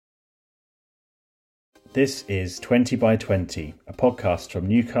This is 20 by 20, a podcast from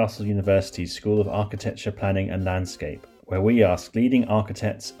Newcastle University's School of Architecture, Planning and Landscape, where we ask leading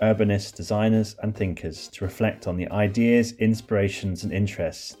architects, urbanists, designers and thinkers to reflect on the ideas, inspirations and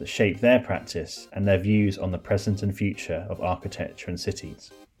interests that shape their practice and their views on the present and future of architecture and cities.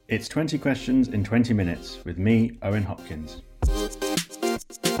 It's 20 questions in 20 minutes with me, Owen Hopkins.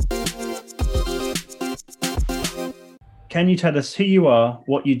 Can you tell us who you are,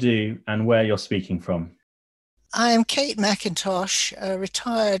 what you do and where you're speaking from? I am Kate McIntosh, a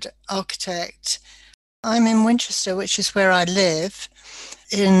retired architect. I'm in Winchester, which is where I live,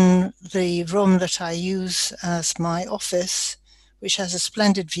 in the room that I use as my office, which has a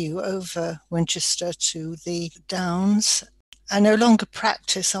splendid view over Winchester to the Downs. I no longer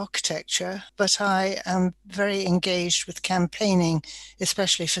practice architecture, but I am very engaged with campaigning,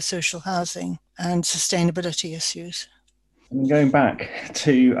 especially for social housing and sustainability issues. Going back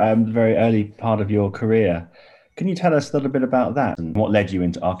to the very early part of your career, can you tell us a little bit about that and what led you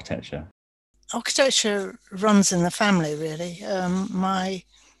into architecture? Architecture runs in the family, really. My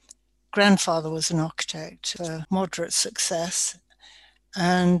grandfather was an architect, moderate success,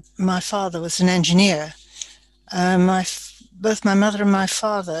 and my father was an engineer. Both my mother and my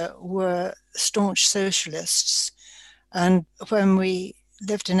father were staunch socialists, and when we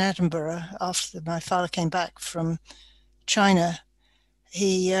lived in Edinburgh, after my father came back from China,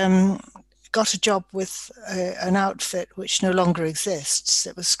 he got a job with an outfit which no longer exists.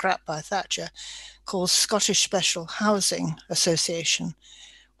 It was scrapped by Thatcher, called Scottish Special Housing Association,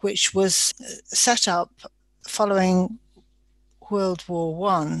 which was set up following World War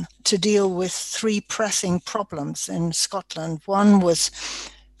I to deal with three pressing problems in Scotland. One was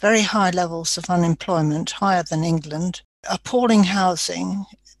very high levels of unemployment, higher than England, appalling housing,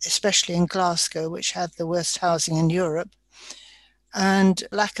 especially in Glasgow, which had the worst housing in Europe, and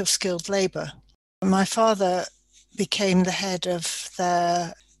lack of skilled labour. My father became the head of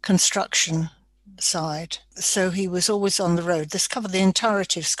their construction side, so he was always on the road. This covered the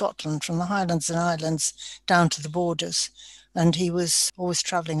entirety of Scotland, from the Highlands and Islands down to the borders, and he was always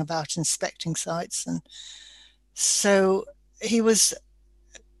travelling about inspecting sites. And so he was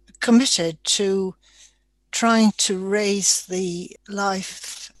committed to trying to raise the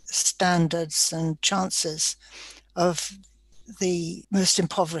life standards and chances of the most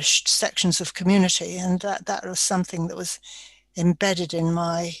impoverished sections of community, and that was something that was embedded in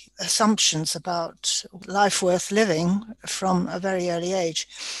my assumptions about life worth living from a very early age.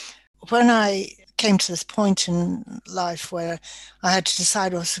 When I came to this point in life where I had to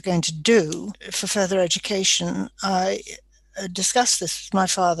decide what I was going to do for further education, I discussed this with my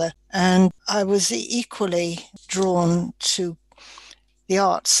father, and I was equally drawn to the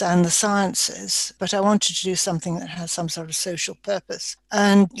arts and the sciences, but I wanted to do something that has some sort of social purpose.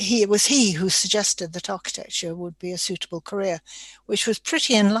 And it was he who suggested that architecture would be a suitable career, which was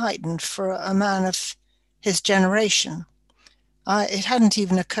pretty enlightened for a man of his generation. It hadn't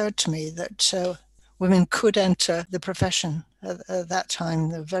even occurred to me that women could enter the profession at that time.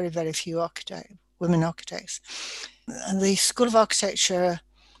 There were very, very few women architects. The School of Architecture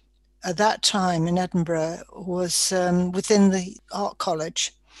at that time in Edinburgh was within the art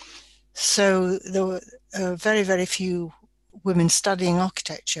college. So there were very, very few women studying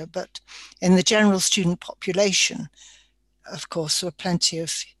architecture, but in the general student population, of course, there were plenty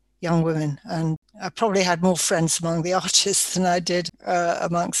of young women. And I probably had more friends among the artists than I did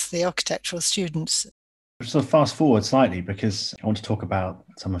amongst the architectural students. Sort of fast forward slightly, because I want to talk about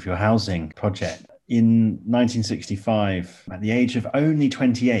some of your housing project. In 1965, at the age of only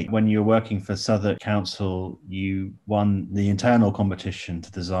 28, when you were working for Southwark Council, you won the internal competition to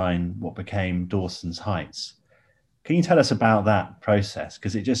design what became Dawson's Heights. Can you tell us about that process?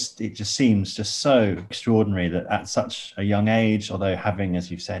 Because it just seems just so extraordinary that at such a young age, although having, as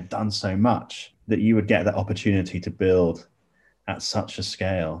you've said, done so much, that you would get that opportunity to build at such a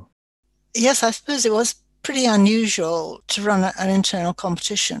scale. Yes, I suppose it was pretty unusual to run an internal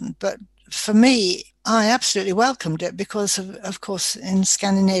competition, but for me, I absolutely welcomed it because, of course, in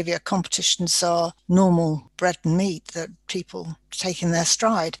Scandinavia, competitions are normal bread and meat that people take in their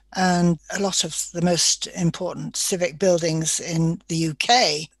stride. And a lot of the most important civic buildings in the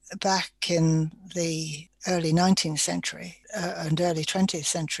UK back in the early 19th century and early 20th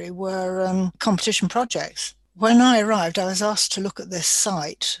century were competition projects. When I arrived, I was asked to look at this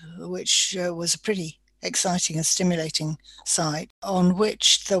site, which was a pretty exciting and stimulating site, on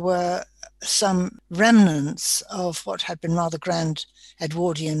which there were some remnants of what had been rather grand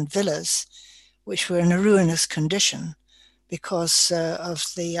Edwardian villas, which were in a ruinous condition because of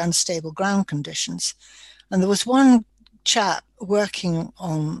the unstable ground conditions. And there was one chap working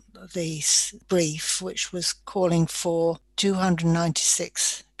on the brief, which was calling for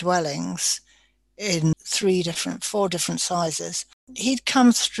 296 dwellings in four different sizes. He'd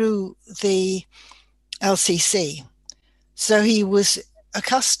come through the LCC, so he was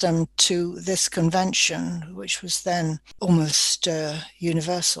accustomed to this convention, which was then almost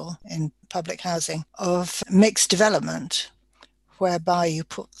universal in public housing, of mixed development, whereby you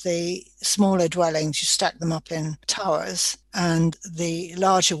put the smaller dwellings, you stack them up in towers, and the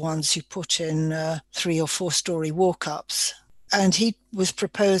larger ones you put in 3 or 4 story walk-ups. And he was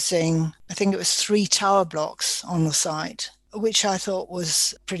proposing, I think it was 3 tower blocks on the site, which I thought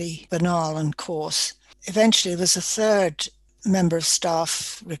was pretty banal and coarse. Eventually, there was a third member of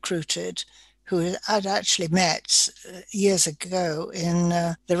staff recruited who I'd actually met years ago in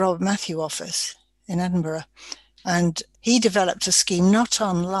the Robert Matthew office in Edinburgh. And he developed a scheme not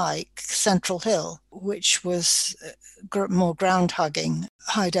unlike Central Hill, which was more ground-hugging,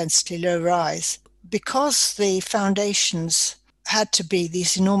 high-density, low-rise. Because the foundations had to be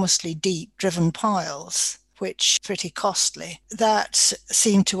these enormously deep driven piles, which are pretty costly, that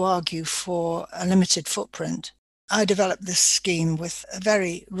seemed to argue for a limited footprint. I developed this scheme with a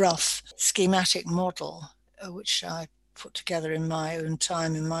very rough schematic model, which I put together in my own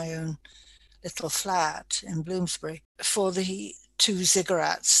time, in my own little flat in Bloomsbury, for the 2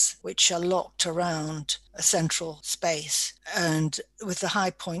 ziggurats, which are locked around a central space and with the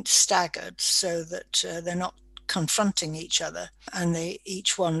high points staggered so that they're not confronting each other, and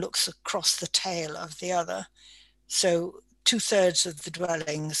each one looks across the tail of the other. So 2/3 of the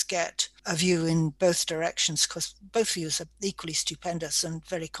dwellings get a view in both directions, because both views are equally stupendous and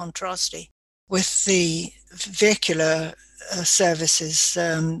very contrasty. With the vehicular services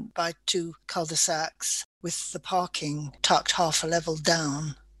by 2 cul-de-sacs, with the parking tucked half a level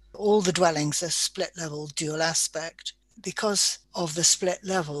down, all the dwellings are split level dual aspect. Because of the split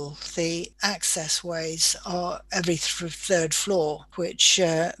level, the access ways are every 3rd floor, which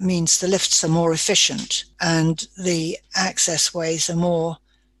means the lifts are more efficient and the access ways are more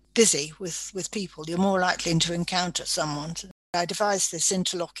busy with people. You're more likely to encounter someone. I devised this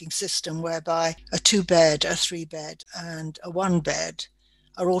interlocking system whereby a 2-bed, a 3-bed, and a 1-bed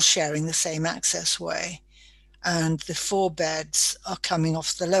are all sharing the same access way, and the 4 beds are coming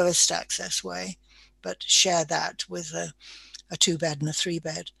off the lowest access way, but share that with a 2-bed and a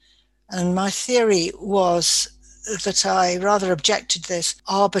 3-bed. And my theory was that I rather objected this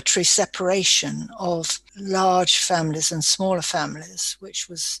arbitrary separation of large families and smaller families, which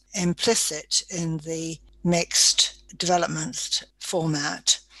was implicit in the mixed development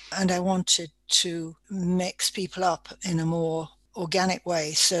format. And I wanted to mix people up in a more organic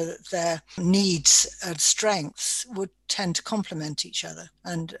way so that their needs and strengths would tend to complement each other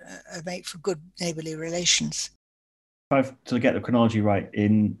and make for good neighbourly relations. To get the chronology right,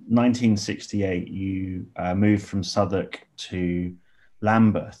 in 1968, you moved from Southwark to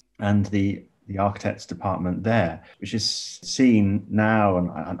Lambeth, and the architects department there, which is seen now,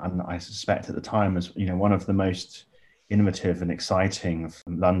 and I suspect at the time, as one of the most innovative and exciting of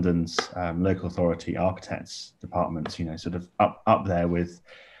London's local authority architects departments, sort of up there with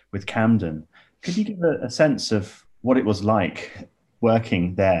Camden. Could you give a sense of what it was like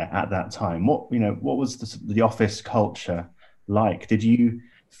working there at that time? What was the office culture like? Did you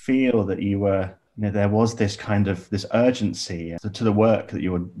feel that you were, there was this kind of this urgency to the work that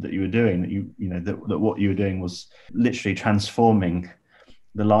you were doing, that what you were doing was literally transforming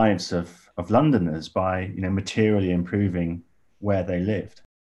the lives of Londoners by materially improving where they lived?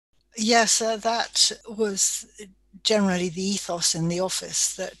 Yes, that was generally the ethos in the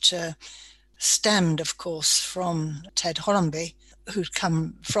office, that stemmed, of course, from Ted Hollamby, who'd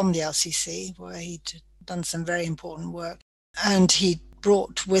come from the LCC, where he'd done some very important work. And he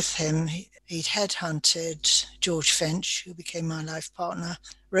brought with him, he'd headhunted George Finch, who became my life partner,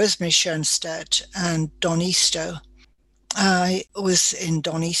 Rosemary Schoenstatt, and Don Eastoe. I was in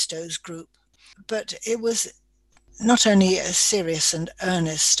Don Eastoe's group, but it was not only a serious and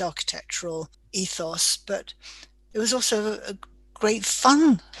earnest architectural ethos, but it was also a great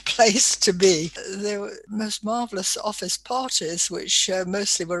fun place to be. There were most marvellous office parties, which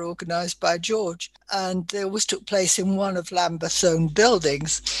mostly were organised by George, and they always took place in one of Lambeth's own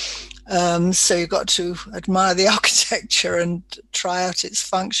buildings. So you got to admire the architecture and try out its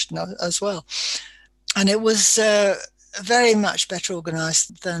function as well. And it was very much better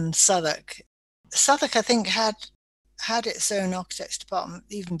organised than Southwark. Southwark, I think, had its own architects department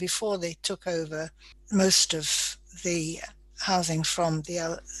even before they took over most of the housing from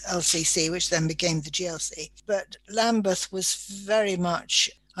the LCC, which then became the GLC. But Lambeth was very much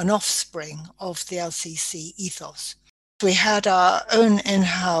an offspring of the LCC ethos. We had our own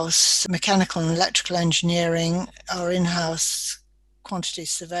in-house mechanical and electrical engineering, our in-house quantity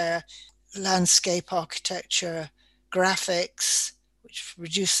surveyor, landscape architecture, graphics, which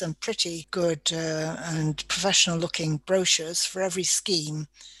produced some pretty good and professional-looking brochures for every scheme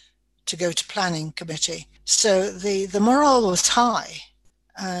to go to planning committee. So the morale was high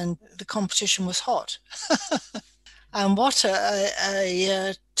and the competition was hot. And what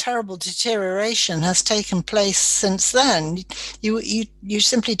a terrible deterioration has taken place since then. You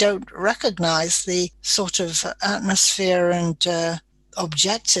simply don't recognize the sort of atmosphere and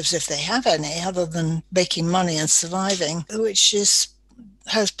objectives, if they have any, other than making money and surviving, which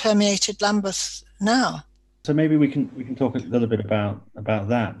has permeated Lambeth now. So maybe we can talk a little bit about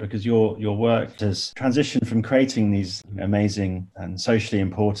that, because your work has transitioned from creating these amazing and socially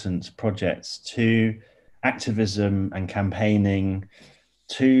important projects to activism and campaigning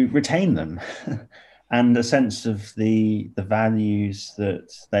to retain them and a sense of the values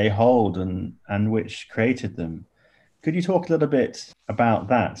that they hold and which created them. Could you talk a little bit about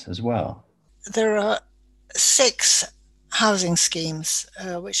that as well? There are 6 housing schemes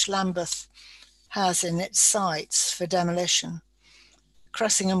which Lambeth has in its sites for demolition.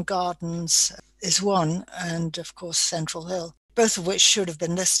 Cressingham Gardens is one, and of course Central Hill, both of which should have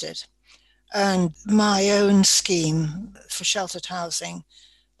been listed. And my own scheme for sheltered housing,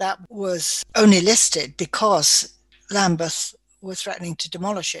 that was only listed because Lambeth were threatening to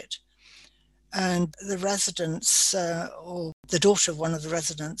demolish it. And the residents, or the daughter of one of the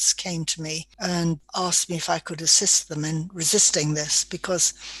residents, came to me and asked me if I could assist them in resisting this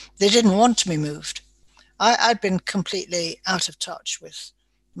because they didn't want to be moved. I'd been completely out of touch with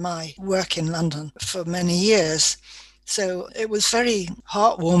my work in London for many years. So it was very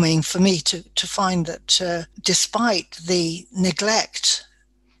heartwarming for me to find that despite the neglect,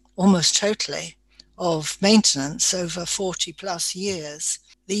 almost totally, of maintenance over 40 plus years,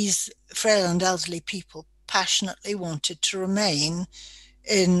 these frail and elderly people passionately wanted to remain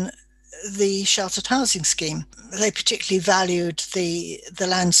in the sheltered housing scheme. They particularly valued the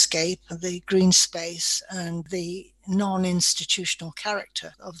landscape, the green space, and the non-institutional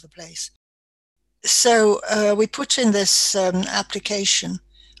character of the place. So we put in this application.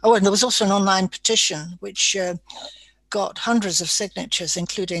 Oh, and there was also an online petition which got hundreds of signatures,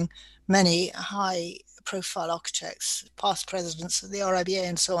 including many high-profile architects, past presidents of the RIBA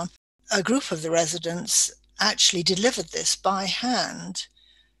and so on. A group of the residents actually delivered this by hand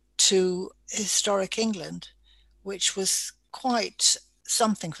to Historic England, which was quite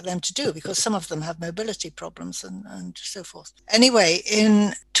something for them to do because some of them have mobility problems and so forth. Anyway,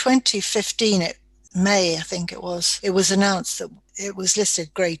 in 2015, May, I think it was announced that it was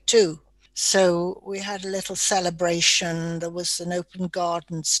listed grade 2. So we had a little celebration. There was an open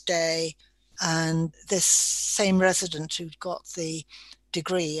gardens day, and this same resident who'd got the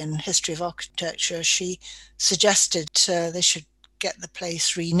degree in history of architecture, she suggested they should get the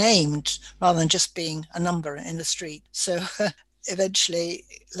place renamed rather than just being a number in the street. So eventually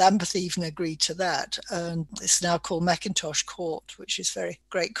Lambeth even agreed to that, and it's now called Mackintosh Court, which is a very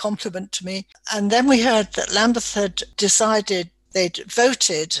great compliment to me. And then we heard that Lambeth had decided they'd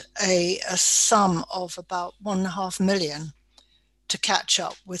voted a sum of about 1.5 million to catch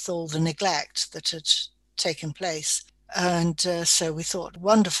up with all the neglect that had taken place. And so we thought,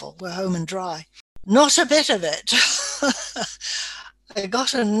 wonderful, we're home and dry. Not a bit of it. I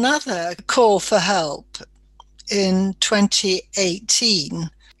got another call for help in 2018.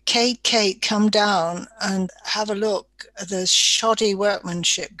 Kate, come down and have a look. There's shoddy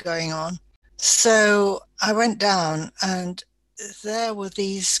workmanship going on. So I went down, and there were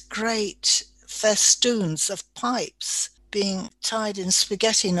these great festoons of pipes being tied in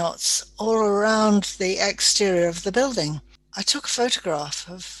spaghetti knots all around the exterior of the building. I took a photograph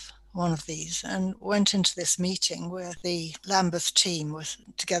of one of these and went into this meeting where the Lambeth team was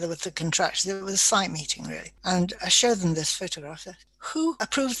together with the contractors. It was a site meeting, really. And I showed them this photograph. Who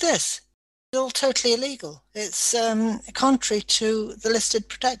approved this? It's all totally illegal. It's contrary to the listed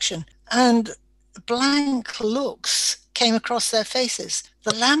protection. And blank looks came across their faces.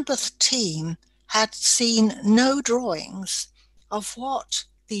 The Lambeth team had seen no drawings of what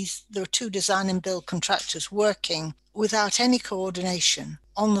there were 2 design and build contractors working without any coordination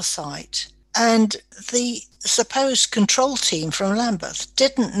on the site. And the supposed control team from Lambeth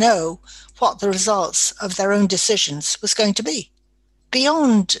didn't know what the results of their own decisions was going to be.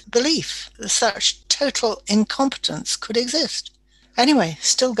 Beyond belief that such total incompetence could exist. Anyway,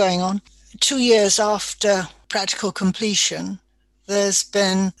 still going on. 2 years after practical completion, there's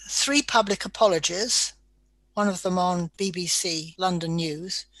been 3 public apologies, one of them on BBC London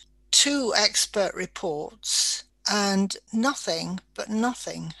News, 2 expert reports, And nothing, but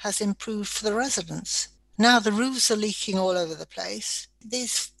nothing, has improved for the residents. Now the roofs are leaking all over the place.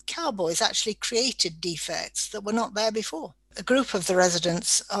 These cowboys actually created defects that were not there before. A group of the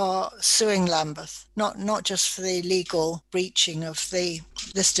residents are suing Lambeth, not just for the illegal breaching of the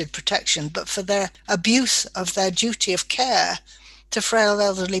listed protection, but for their abuse of their duty of care to frail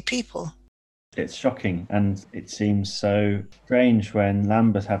elderly people. It's shocking, and it seems so strange when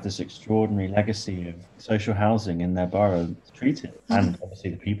Lambeth have this extraordinary legacy of social housing in their borough treated, and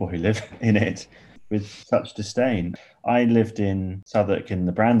obviously the people who live in it, with such disdain. I lived in Southwark in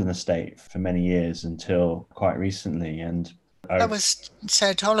the Brandon estate for many years until quite recently, and That was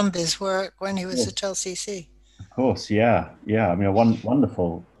Sir Hollamby's work when he was at LCC. of course, yeah. I mean, a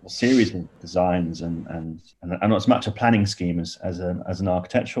wonderful series of designs and not as much a planning scheme as an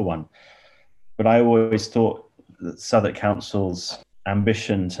architectural one. But I always thought that Southwark Council's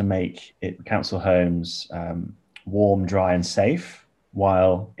ambition to make it council homes warm, dry, and safe,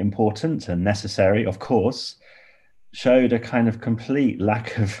 while important and necessary, of course, showed a kind of complete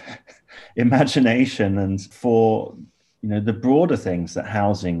lack of imagination and for the broader things that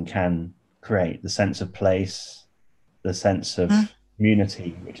housing can create, the sense of place, the sense of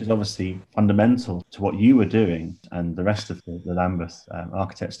community, which is obviously fundamental to what you were doing and the rest of the Lambeth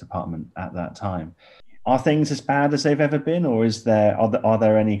Architects Department at that time. Are things as bad as they've ever been, or are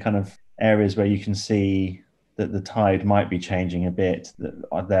there any kind of areas where you can see that the tide might be changing a bit,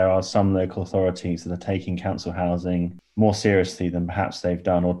 that there are some local authorities that are taking council housing more seriously than perhaps they've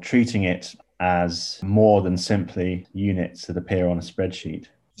done, or treating it as more than simply units that appear on a spreadsheet?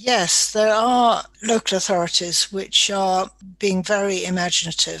 Yes, there are local authorities which are being very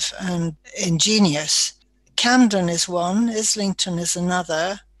imaginative and ingenious. Camden is one, Islington is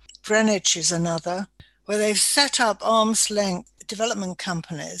another, Greenwich is another, where they've set up arm's length development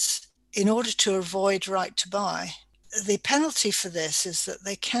companies in order to avoid right to buy. The penalty for this is that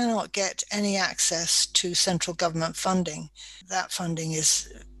they cannot get any access to central government funding. That funding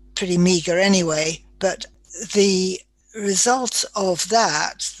is pretty meager anyway, but the result of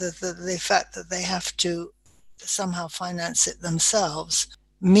that, the fact that they have to somehow finance it themselves,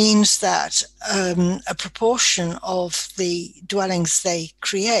 means that a proportion of the dwellings they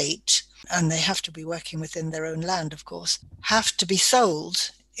create, and they have to be working within their own land, of course, have to be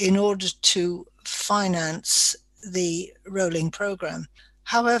sold in order to finance the rolling program.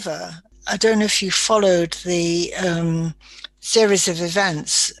 However, I don't know if you followed the series of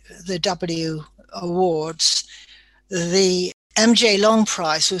events, the W Awards. The MJ Long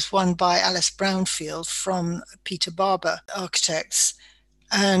Prize was won by Alice Brownfield from Peter Barber Architects,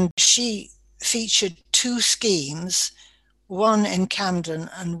 and she featured two schemes, one in Camden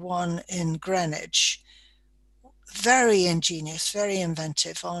and one in Greenwich. Very ingenious, very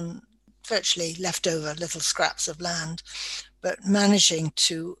inventive on virtually leftover little scraps of land, but managing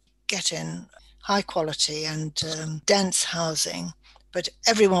to get in high quality and dense housing, but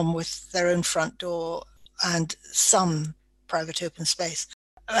everyone with their own front door and some private open space.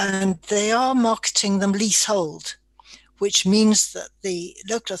 And they are marketing them leasehold, which means that the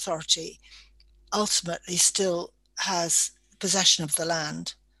local authority ultimately still has possession of the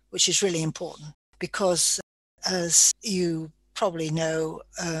land, which is really important because, as you probably know,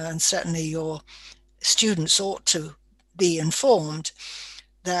 and certainly your students ought to be informed,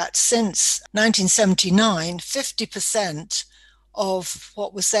 that since 1979, 50% of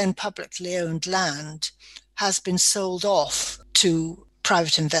what was then publicly owned land has been sold off to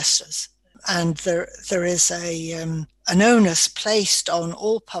private investors. And there is an onus placed on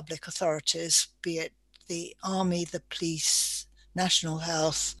all public authorities, be it the army, the police, National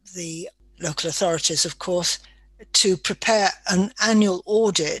Health, the local authorities, of course, to prepare an annual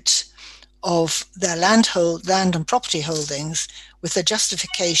audit of their land and property holdings with a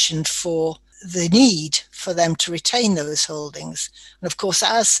justification for the need for them to retain those holdings. And of course,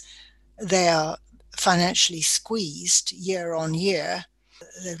 as they are financially squeezed year on year,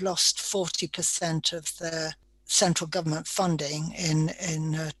 they've lost 40% of their central government funding in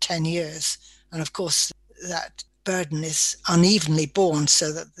 10 years. And of course, that burden is unevenly borne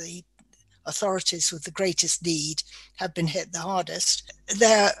so that the authorities with the greatest need have been hit the hardest.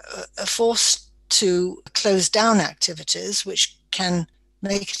 They're forced to close down activities which can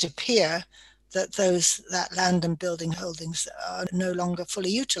make it appear that that land and building holdings are no longer fully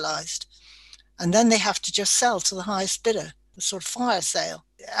utilized. And then they have to just sell to the highest bidder, a sort of fire sale.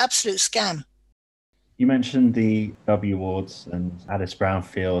 Absolute scam. You mentioned the W Awards and Alice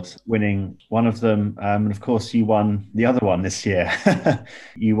Brownfield winning one of them. And of course, you won the other one this year.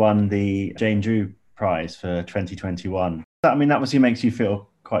 You won the Jane Drew Prize for 2021. That makes you feel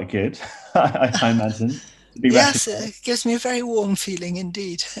quite good, I imagine. to be Yes, recognised. it gives me a very warm feeling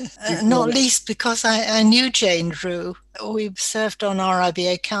indeed. Not least because I knew Jane Drew. We served on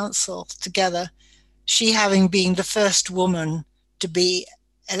RIBA Council together, she having been the first woman to be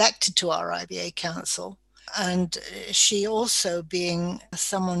elected to RIBA Council, and she also being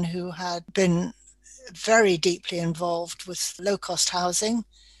someone who had been very deeply involved with low-cost housing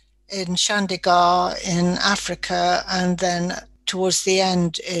in Chandigarh in Africa, and then towards the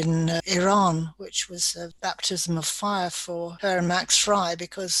end in Iran, which was a baptism of fire for her and Max Fry,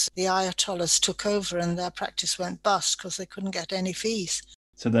 because the Ayatollahs took over and their practice went bust because they couldn't get any fees.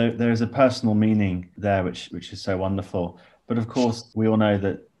 So there is a personal meaning there, which is so wonderful. But of course, we all know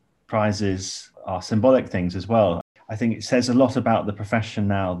that prizes are symbolic things as well. I think it says a lot about the profession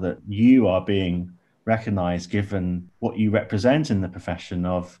now that you are being recognized, given what you represent in the profession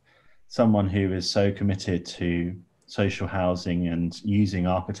of someone who is so committed to social housing and using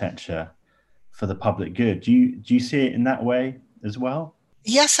architecture for the public good. Do you see it in that way as well?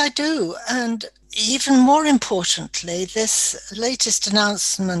 Yes, I do. And even more importantly, this latest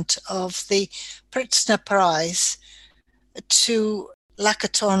announcement of the Pritzker Prize to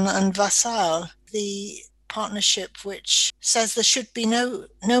Lacaton and Vassal, the partnership which says there should be no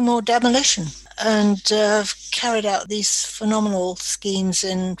more demolition, and carried out these phenomenal schemes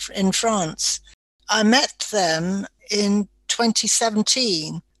in France. I met them in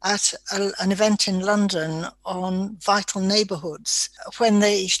 2017 at an event in London on vital neighbourhoods, when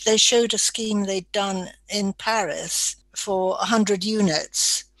they showed a scheme they'd done in Paris for 100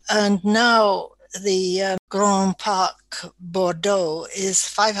 units. And now the Grand Parc Bordeaux is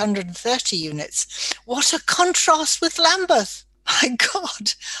 530 units. What a contrast with Lambeth! My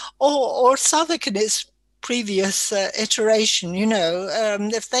God! Or Southwark in its previous iteration,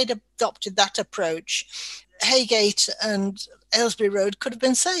 if they'd adopted that approach, Haygate and Aylesbury Road could have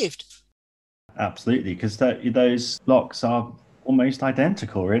been saved. Absolutely, because those blocks are almost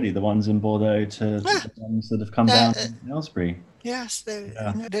identical, really, the ones in Bordeaux to the ones that have come down in Aylesbury. Yes,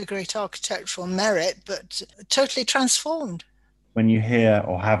 they're great architectural merit, but totally transformed. When you hear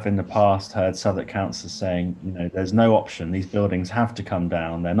or have in the past heard Southwark councillors saying, there's no option, these buildings have to come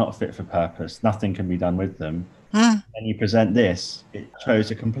down, they're not fit for purpose, nothing can be done with them, and you present this, it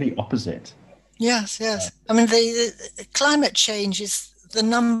shows a complete opposite. Yes. I mean, the climate change is the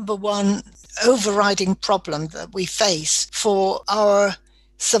number one overriding problem that we face for our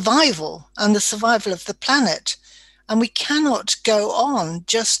survival and the survival of the planet. And we cannot go on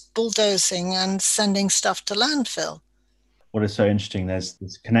just bulldozing and sending stuff to landfill. What is so interesting, there's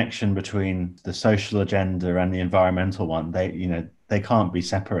this connection between the social agenda and the environmental one. They can't be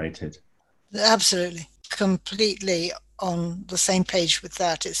separated. Absolutely. Completely on the same page with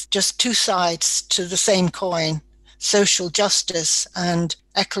that. It's just two sides to the same coin: social justice and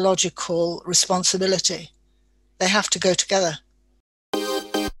ecological responsibility. They have to go together.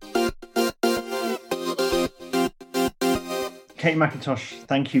 Kate Mackintosh,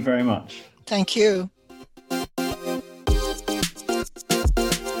 thank you very much. Thank you.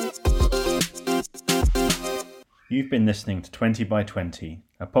 You've been listening to 20 by 20,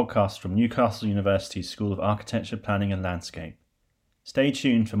 a podcast from Newcastle University's School of Architecture, Planning and Landscape. Stay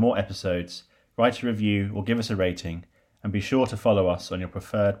tuned for more episodes, write a review or give us a rating, and be sure to follow us on your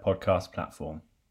preferred podcast platform.